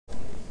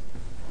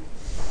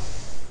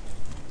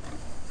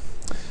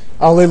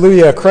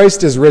Alleluia,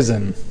 Christ is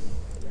risen.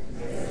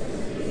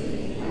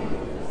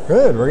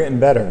 Good, we're getting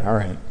better. All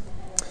right.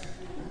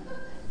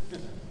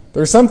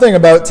 There's something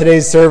about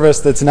today's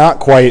service that's not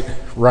quite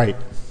right.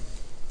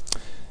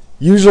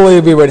 Usually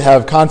we would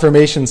have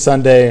Confirmation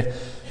Sunday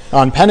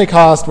on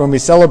Pentecost when we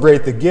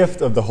celebrate the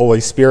gift of the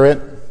Holy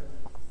Spirit.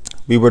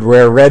 We would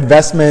wear red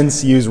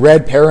vestments, use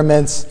red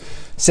paraments,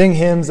 sing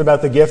hymns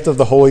about the gift of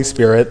the Holy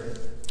Spirit.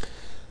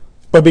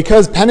 But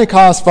because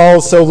Pentecost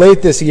falls so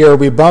late this year,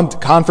 we bumped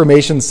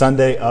Confirmation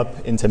Sunday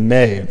up into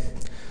May.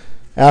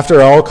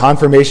 After all,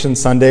 Confirmation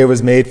Sunday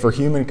was made for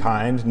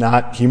humankind,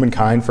 not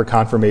humankind for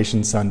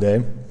Confirmation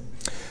Sunday.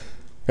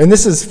 And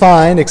this is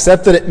fine,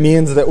 except that it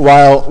means that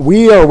while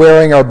we are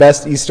wearing our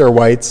best Easter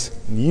whites,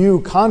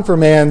 you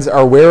confirmands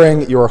are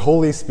wearing your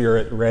Holy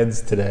Spirit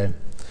reds today.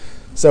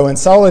 So in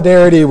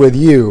solidarity with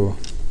you,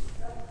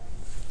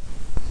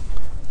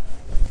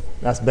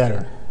 that's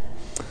better.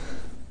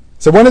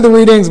 So one of the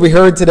readings we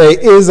heard today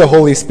is a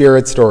Holy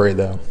Spirit story,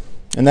 though,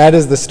 and that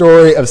is the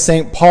story of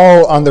St.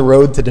 Paul on the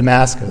road to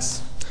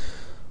Damascus.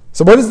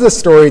 So what does this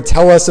story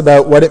tell us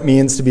about what it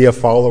means to be a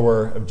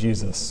follower of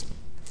Jesus?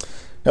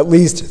 At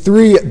least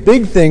three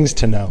big things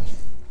to know.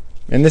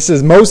 And this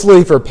is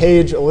mostly for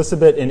Paige,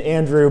 Elizabeth, and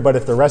Andrew, but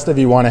if the rest of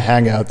you want to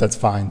hang out, that's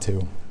fine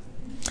too.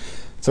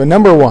 So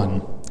number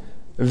one,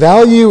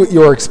 value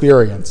your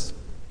experience.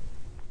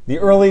 The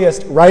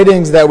earliest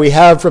writings that we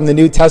have from the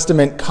New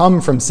Testament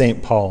come from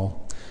St.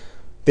 Paul.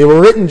 They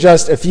were written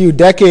just a few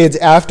decades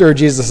after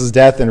Jesus'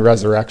 death and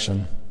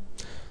resurrection.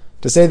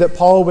 To say that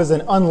Paul was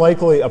an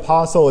unlikely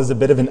apostle is a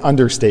bit of an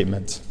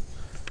understatement.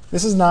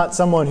 This is not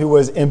someone who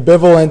was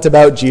ambivalent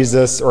about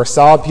Jesus or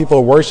saw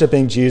people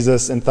worshiping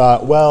Jesus and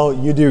thought, well,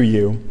 you do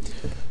you.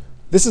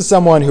 This is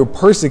someone who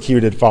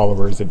persecuted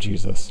followers of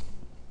Jesus.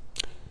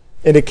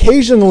 And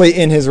occasionally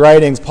in his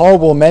writings, Paul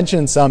will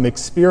mention some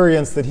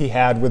experience that he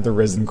had with the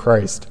risen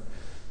Christ.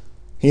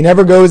 He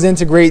never goes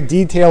into great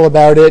detail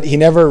about it. He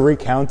never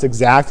recounts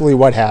exactly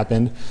what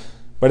happened,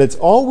 but it's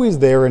always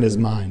there in his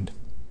mind.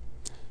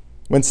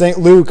 When St.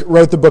 Luke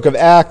wrote the book of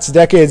Acts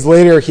decades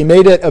later, he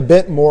made it a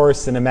bit more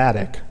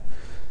cinematic.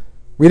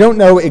 We don't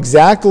know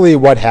exactly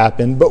what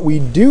happened, but we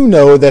do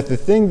know that the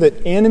thing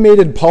that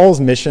animated Paul's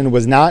mission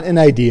was not an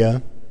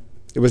idea,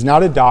 it was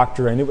not a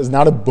doctrine, it was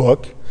not a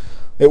book,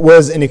 it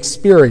was an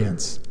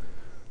experience.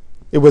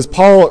 It was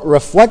Paul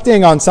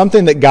reflecting on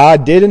something that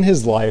God did in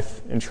his life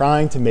and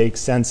trying to make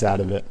sense out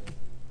of it.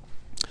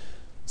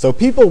 So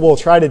people will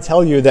try to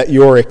tell you that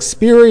your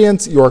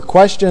experience, your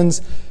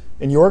questions,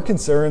 and your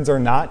concerns are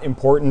not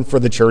important for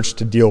the church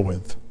to deal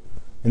with.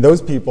 And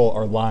those people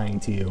are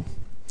lying to you.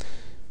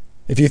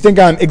 If you think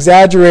I'm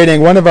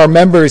exaggerating, one of our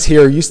members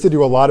here used to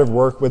do a lot of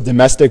work with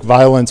domestic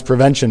violence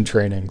prevention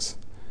trainings.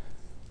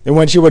 And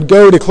when she would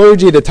go to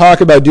clergy to talk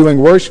about doing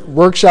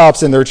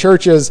workshops in their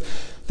churches,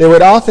 they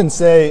would often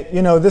say,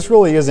 this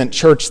really isn't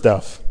church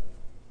stuff.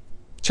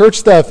 Church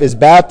stuff is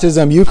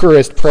baptism,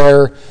 Eucharist,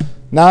 prayer,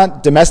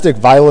 not domestic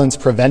violence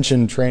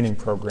prevention training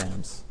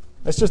programs.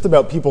 That's just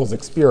about people's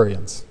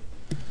experience.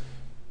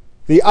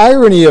 The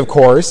irony, of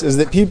course, is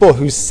that people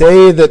who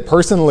say that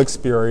personal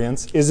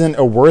experience isn't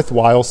a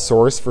worthwhile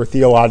source for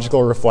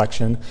theological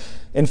reflection,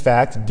 in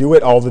fact, do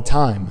it all the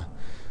time.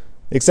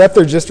 Except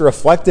they're just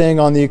reflecting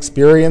on the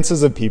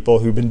experiences of people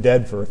who've been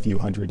dead for a few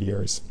hundred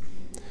years.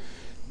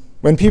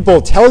 When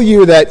people tell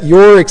you that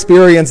your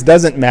experience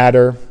doesn't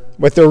matter,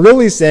 what they're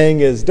really saying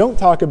is, don't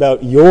talk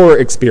about your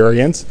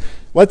experience.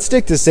 Let's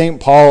stick to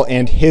St. Paul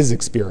and his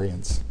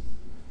experience.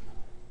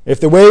 If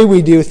the way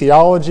we do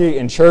theology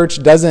in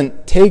church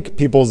doesn't take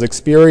people's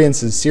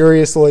experiences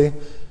seriously,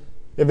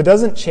 if it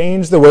doesn't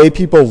change the way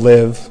people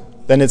live,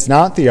 then it's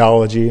not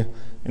theology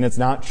and it's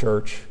not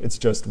church, it's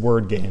just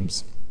word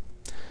games.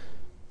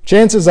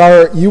 Chances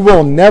are you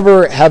will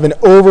never have an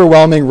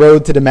overwhelming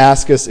road to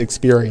Damascus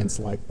experience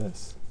like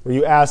this, where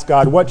you ask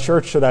God, what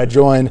church should I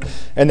join?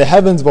 And the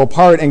heavens will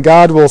part and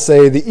God will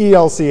say, the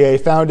ELCA,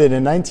 founded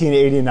in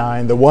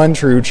 1989, the one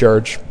true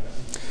church.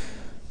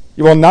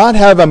 You will not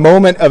have a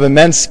moment of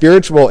immense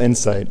spiritual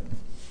insight,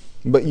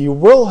 but you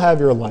will have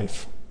your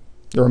life,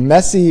 your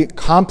messy,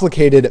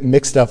 complicated,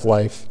 mixed-up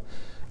life,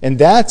 and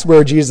that's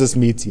where Jesus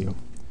meets you.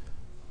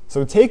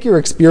 So take your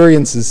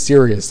experiences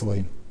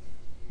seriously.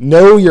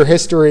 Know your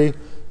history,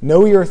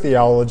 know your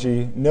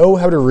theology, know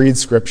how to read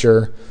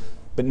Scripture,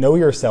 but know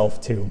yourself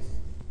too.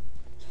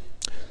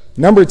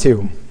 Number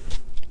two,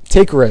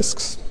 take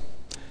risks.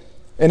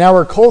 In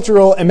our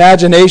cultural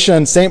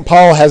imagination, St.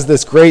 Paul has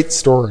this great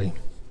story.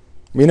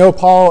 We know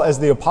Paul as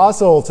the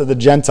apostle to the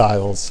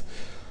Gentiles.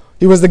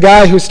 He was the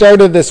guy who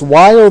started this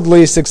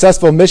wildly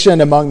successful mission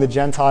among the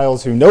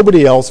Gentiles who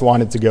nobody else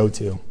wanted to go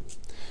to.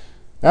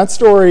 That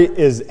story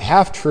is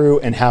half true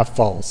and half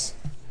false.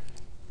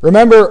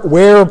 Remember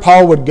where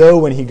Paul would go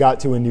when he got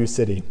to a new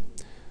city.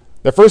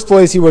 The first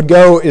place he would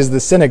go is the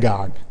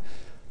synagogue.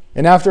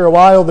 And after a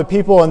while, the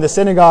people in the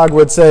synagogue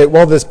would say,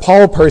 well, this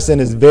Paul person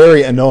is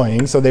very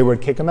annoying, so they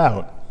would kick him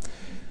out.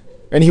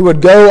 And he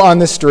would go on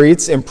the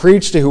streets and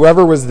preach to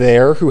whoever was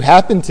there who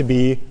happened to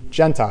be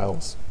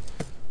Gentiles.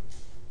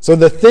 So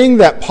the thing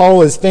that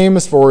Paul is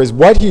famous for is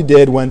what he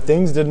did when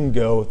things didn't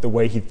go the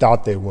way he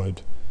thought they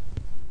would.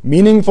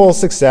 Meaningful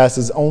success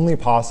is only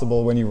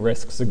possible when you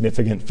risk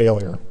significant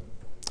failure.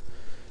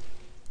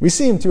 We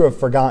seem to have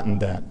forgotten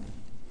that.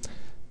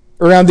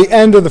 Around the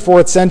end of the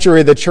 4th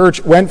century, the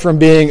church went from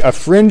being a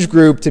fringe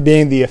group to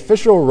being the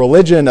official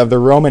religion of the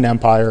Roman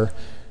Empire,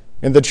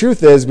 and the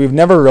truth is we've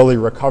never really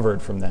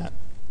recovered from that.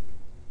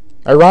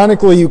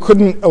 Ironically, you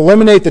couldn't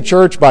eliminate the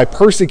church by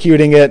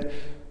persecuting it,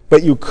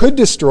 but you could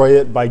destroy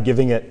it by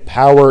giving it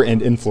power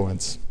and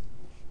influence.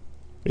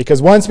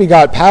 Because once we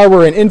got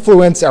power and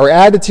influence, our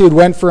attitude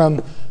went from,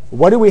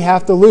 what do we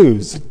have to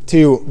lose,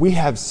 to, we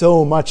have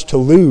so much to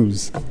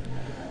lose.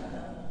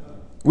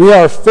 We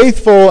are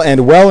faithful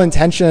and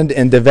well-intentioned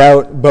and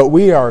devout, but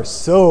we are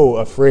so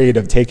afraid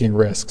of taking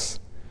risks.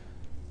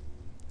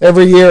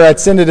 Every year at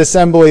Synod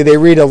Assembly, they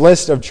read a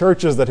list of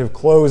churches that have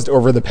closed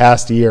over the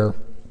past year.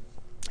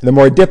 The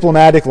more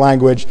diplomatic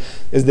language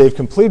is they've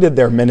completed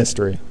their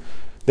ministry.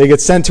 They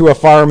get sent to a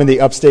farm in the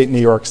upstate New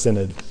York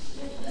Synod.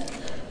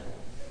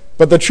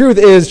 But the truth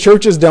is,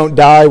 churches don't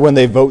die when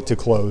they vote to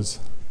close.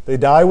 They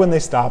die when they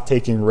stop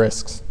taking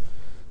risks.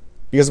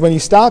 Because when you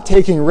stop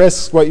taking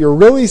risks, what you're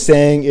really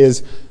saying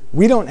is,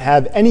 we don't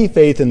have any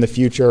faith in the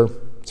future,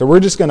 so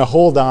we're just going to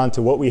hold on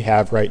to what we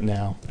have right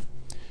now.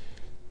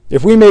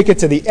 If we make it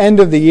to the end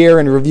of the year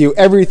and review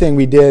everything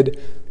we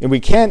did, and we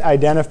can't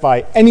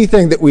identify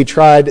anything that we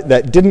tried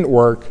that didn't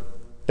work,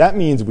 that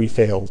means we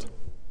failed.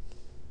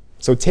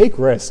 So take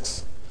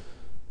risks.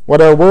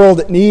 What our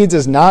world needs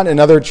is not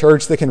another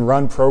church that can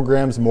run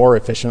programs more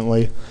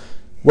efficiently.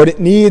 What it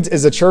needs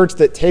is a church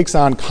that takes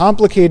on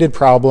complicated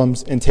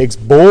problems and takes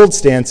bold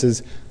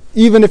stances,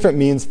 even if it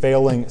means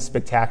failing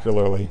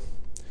spectacularly.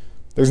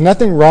 There's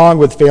nothing wrong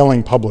with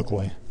failing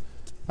publicly.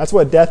 That's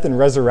what death and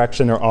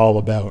resurrection are all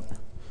about.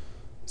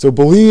 So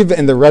believe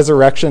in the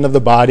resurrection of the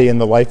body and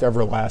the life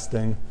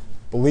everlasting.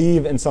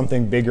 Believe in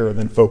something bigger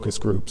than focus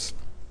groups.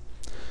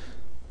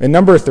 And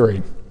number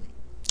 3,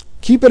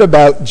 keep it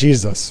about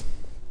Jesus.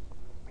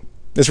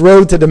 This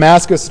road to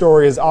Damascus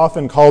story is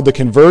often called the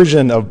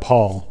conversion of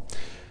Paul.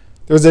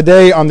 There's a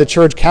day on the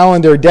church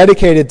calendar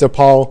dedicated to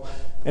Paul,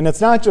 and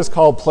it's not just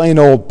called plain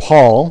old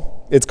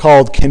Paul, it's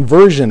called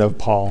Conversion of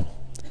Paul.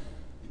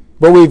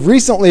 But we've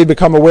recently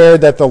become aware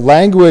that the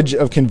language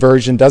of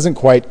conversion doesn't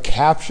quite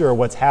capture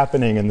what's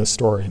happening in the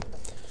story.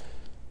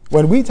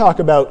 When we talk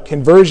about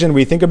conversion,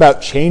 we think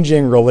about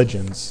changing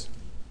religions.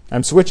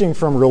 I'm switching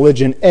from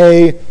religion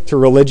A to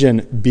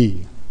religion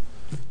B.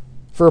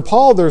 For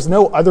Paul, there's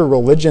no other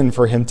religion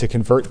for him to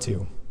convert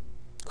to.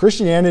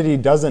 Christianity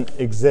doesn't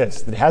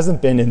exist. It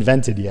hasn't been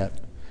invented yet.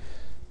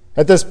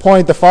 At this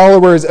point, the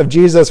followers of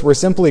Jesus were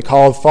simply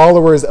called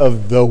followers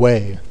of the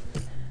way.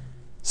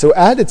 So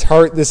at its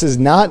heart, this is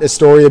not a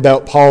story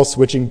about Paul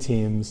switching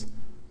teams.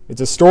 It's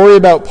a story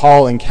about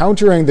Paul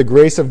encountering the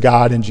grace of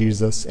God in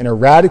Jesus in a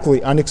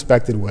radically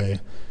unexpected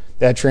way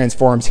that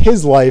transforms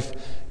his life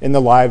and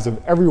the lives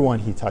of everyone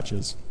he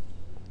touches.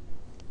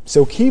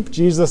 So keep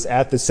Jesus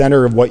at the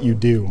center of what you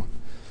do.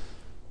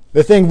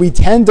 The thing we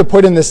tend to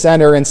put in the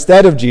center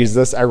instead of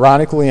Jesus,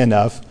 ironically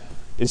enough,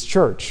 is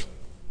church.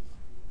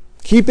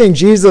 Keeping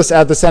Jesus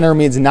at the center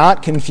means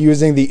not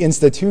confusing the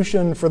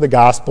institution for the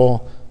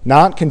gospel,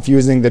 not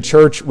confusing the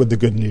church with the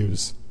good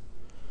news.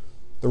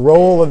 The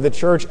role of the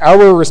church,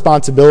 our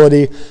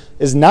responsibility,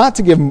 is not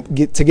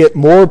to get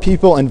more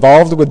people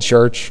involved with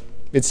church.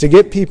 It's to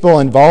get people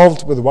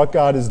involved with what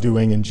God is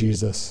doing in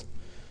Jesus.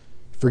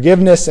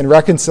 Forgiveness and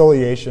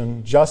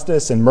reconciliation,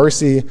 justice and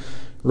mercy,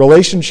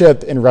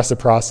 relationship and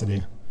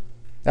reciprocity.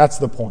 That's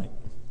the point.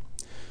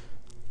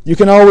 You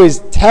can always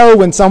tell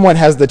when someone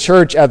has the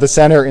church at the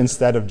center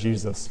instead of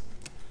Jesus.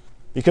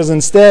 Because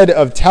instead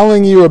of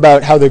telling you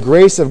about how the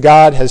grace of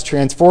God has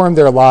transformed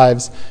their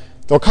lives,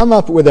 they'll come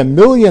up with a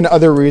million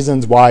other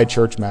reasons why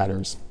church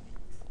matters.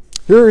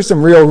 Here are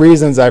some real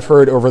reasons I've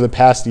heard over the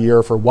past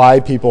year for why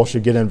people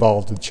should get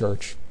involved with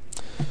church.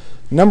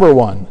 Number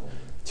 1,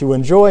 to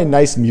enjoy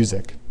nice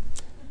music.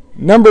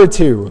 Number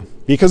 2,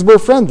 because we're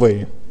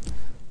friendly.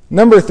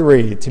 Number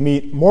 3, to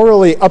meet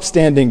morally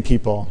upstanding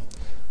people.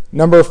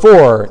 Number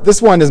 4,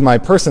 this one is my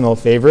personal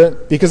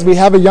favorite, because we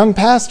have a young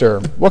pastor.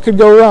 What could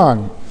go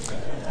wrong?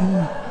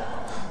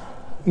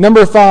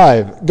 Number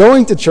 5,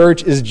 going to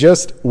church is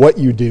just what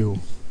you do.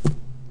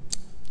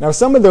 Now,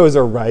 some of those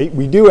are right.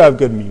 We do have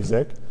good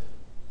music.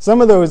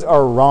 Some of those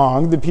are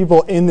wrong. The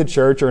people in the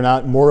church are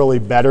not morally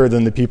better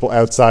than the people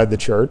outside the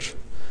church.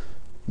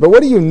 But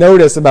what do you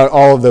notice about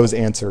all of those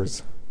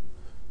answers?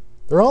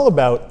 They're all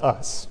about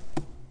us.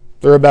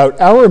 They're about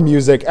our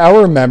music,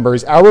 our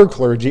members, our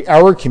clergy,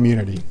 our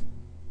community.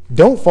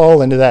 Don't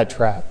fall into that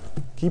trap.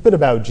 Keep it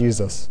about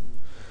Jesus.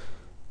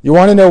 You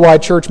want to know why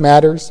church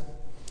matters?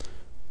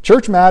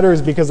 Church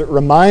matters because it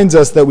reminds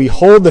us that we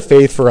hold the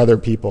faith for other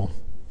people,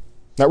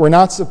 that we're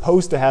not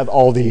supposed to have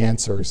all the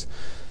answers.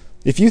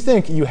 If you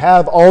think you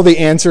have all the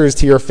answers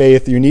to your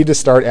faith, you need to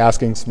start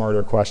asking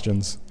smarter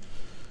questions.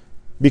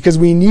 Because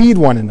we need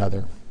one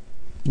another.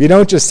 We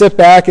don't just sit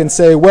back and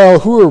say, well,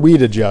 who are we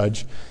to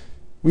judge?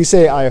 We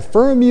say, I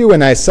affirm you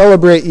and I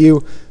celebrate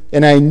you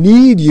and I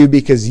need you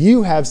because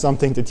you have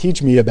something to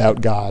teach me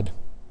about God.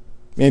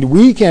 And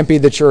we can't be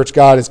the church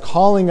God is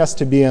calling us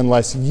to be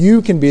unless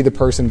you can be the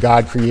person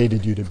God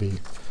created you to be.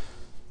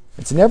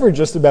 It's never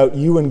just about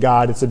you and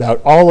God, it's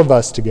about all of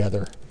us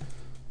together.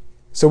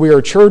 So we are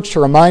a church to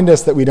remind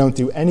us that we don't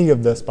do any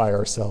of this by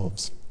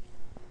ourselves.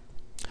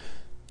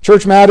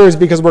 Church matters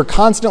because we're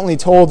constantly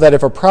told that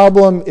if a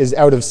problem is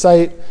out of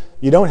sight,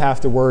 you don't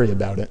have to worry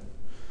about it.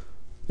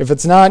 If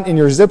it's not in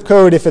your zip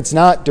code, if it's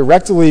not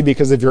directly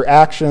because of your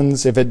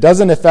actions, if it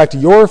doesn't affect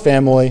your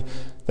family,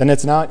 then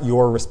it's not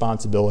your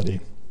responsibility.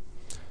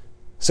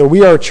 So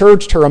we are a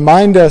church to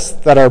remind us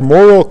that our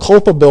moral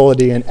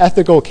culpability and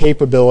ethical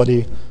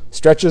capability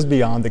stretches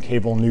beyond the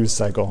cable news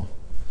cycle.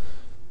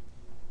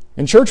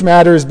 And church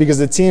matters because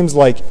it seems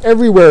like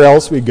everywhere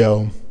else we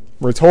go,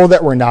 we're told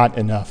that we're not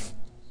enough.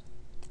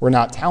 We're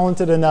not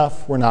talented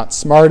enough, we're not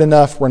smart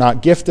enough, we're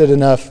not gifted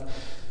enough.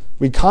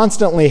 We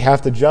constantly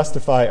have to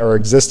justify our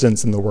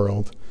existence in the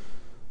world.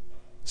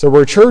 So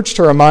we're a church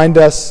to remind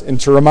us and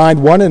to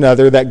remind one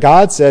another that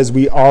God says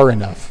we are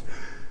enough.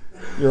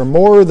 You're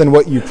more than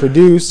what you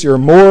produce. You're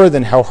more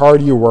than how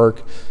hard you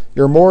work.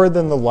 You're more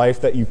than the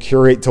life that you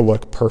curate to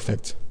look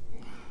perfect.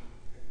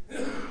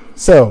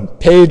 So,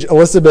 Paige,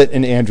 Elizabeth,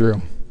 and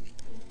Andrew.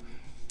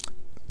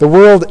 The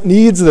world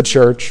needs the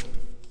church,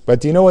 but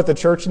do you know what the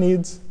church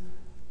needs?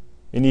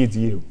 It needs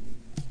you.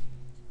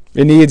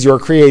 It needs your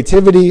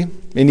creativity,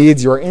 it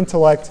needs your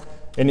intellect,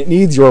 and it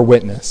needs your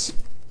witness.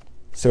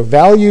 So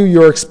value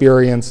your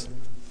experience,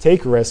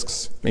 take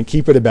risks, and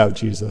keep it about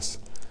Jesus.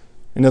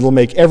 And it'll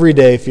make every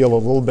day feel a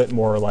little bit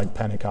more like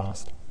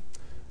Pentecost.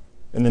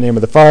 In the name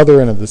of the Father,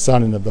 and of the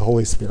Son, and of the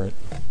Holy Spirit.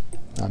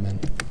 Amen.